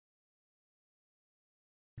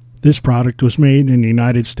This product was made in the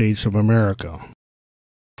United States of America.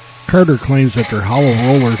 Carter claims that their hollow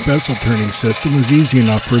roller vessel turning system is easy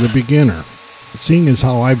enough for the beginner. Seeing as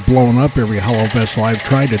how I've blown up every hollow vessel I've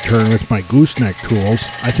tried to turn with my gooseneck tools,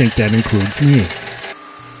 I think that includes me.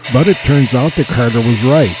 But it turns out that Carter was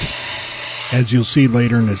right. As you'll see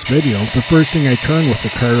later in this video, the first thing I turned with the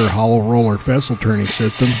Carter hollow roller vessel turning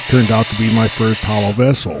system turned out to be my first hollow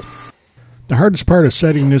vessel. The hardest part of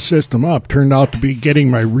setting this system up turned out to be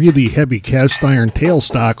getting my really heavy cast iron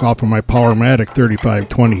tailstock off of my Powermatic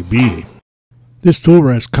 3520B. This tool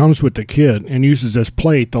rest comes with the kit and uses this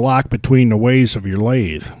plate to lock between the ways of your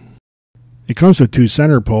lathe. It comes with 2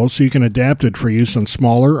 center posts so you can adapt it for use on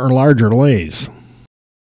smaller or larger lathes.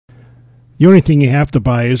 The only thing you have to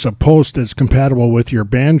buy is a post that's compatible with your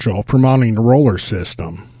banjo for mounting the roller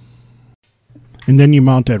system. And then you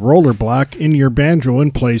mount that roller block in your banjo in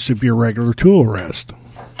place of your regular tool rest.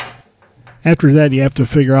 After that, you have to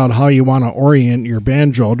figure out how you want to orient your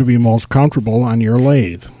banjo to be most comfortable on your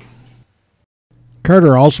lathe.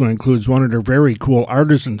 Carter also includes one of their very cool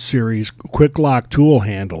Artisan Series quick lock tool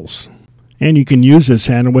handles. And you can use this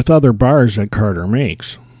handle with other bars that Carter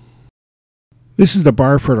makes. This is the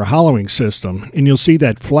bar for the hollowing system, and you'll see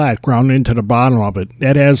that flat ground into the bottom of it.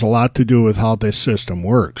 That has a lot to do with how this system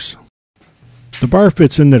works. The bar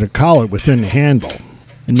fits into the collet within the handle,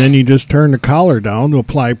 and then you just turn the collar down to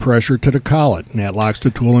apply pressure to the collet, and that locks the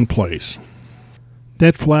tool in place.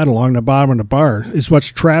 That flat along the bottom of the bar is what's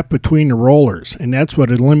trapped between the rollers, and that's what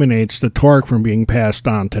eliminates the torque from being passed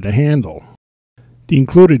on to the handle. The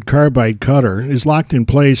included carbide cutter is locked in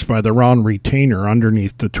place by the round retainer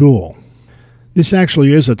underneath the tool. This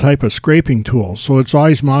actually is a type of scraping tool, so it's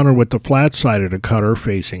always mounted with the flat side of the cutter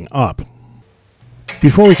facing up.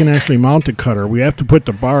 Before we can actually mount the cutter, we have to put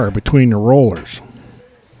the bar between the rollers.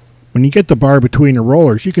 When you get the bar between the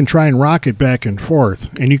rollers, you can try and rock it back and forth,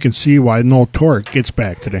 and you can see why no torque gets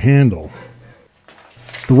back to the handle.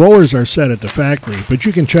 The rollers are set at the factory, but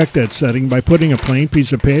you can check that setting by putting a plain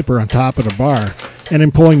piece of paper on top of the bar and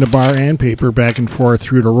then pulling the bar and paper back and forth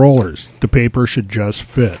through the rollers. The paper should just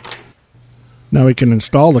fit. Now we can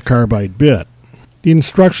install the carbide bit. The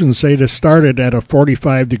instructions say to start it at a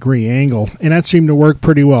 45-degree angle, and that seemed to work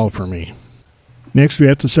pretty well for me. Next we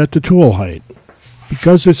have to set the tool height.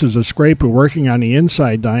 Because this is a scraper working on the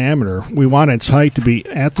inside diameter, we want its height to be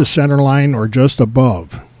at the center line or just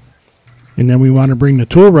above. And then we want to bring the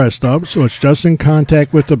tool rest up so it's just in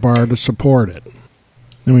contact with the bar to support it.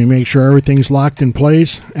 Then we make sure everything's locked in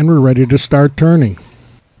place and we're ready to start turning.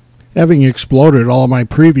 Having exploded all of my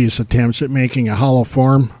previous attempts at making a hollow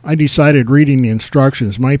form, I decided reading the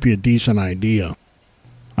instructions might be a decent idea.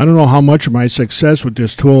 I don't know how much of my success with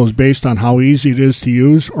this tool is based on how easy it is to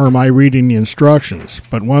use or my reading the instructions,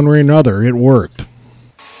 but one way or another it worked.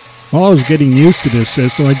 While I was getting used to this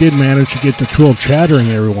system, I did manage to get the tool chattering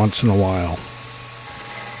every once in a while.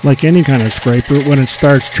 Like any kind of scraper, when it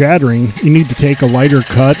starts chattering, you need to take a lighter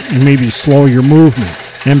cut and maybe slow your movement.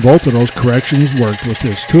 And both of those corrections worked with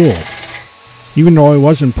this tool. Even though I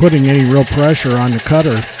wasn't putting any real pressure on the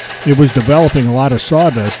cutter, it was developing a lot of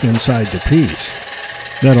sawdust inside the piece.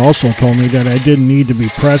 That also told me that I didn't need to be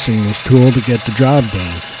pressing this tool to get the job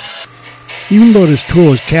done. Even though this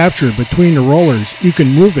tool is captured between the rollers, you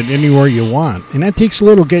can move it anywhere you want, and that takes a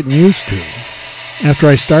little getting used to. After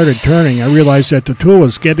I started turning, I realized that the tool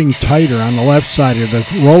was getting tighter on the left side of the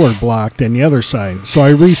roller block than the other side, so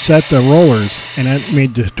I reset the rollers, and that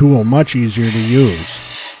made the tool much easier to use.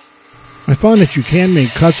 I found that you can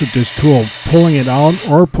make cuts with this tool, pulling it out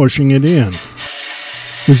or pushing it in.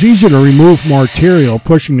 It was easier to remove material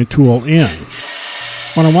pushing the tool in.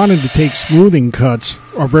 When I wanted to take smoothing cuts,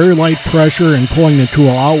 a very light pressure and pulling the tool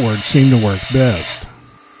outward seemed to work best.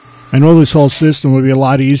 I know this whole system would be a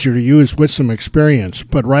lot easier to use with some experience,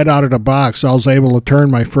 but right out of the box I was able to turn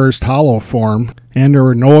my first hollow form, and there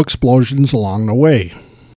were no explosions along the way.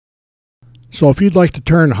 So if you'd like to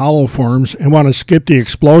turn hollow forms and want to skip the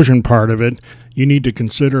explosion part of it, you need to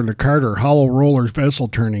consider the Carter hollow roller vessel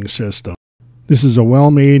turning system. This is a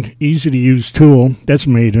well-made, easy-to-use tool that's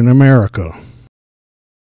made in America.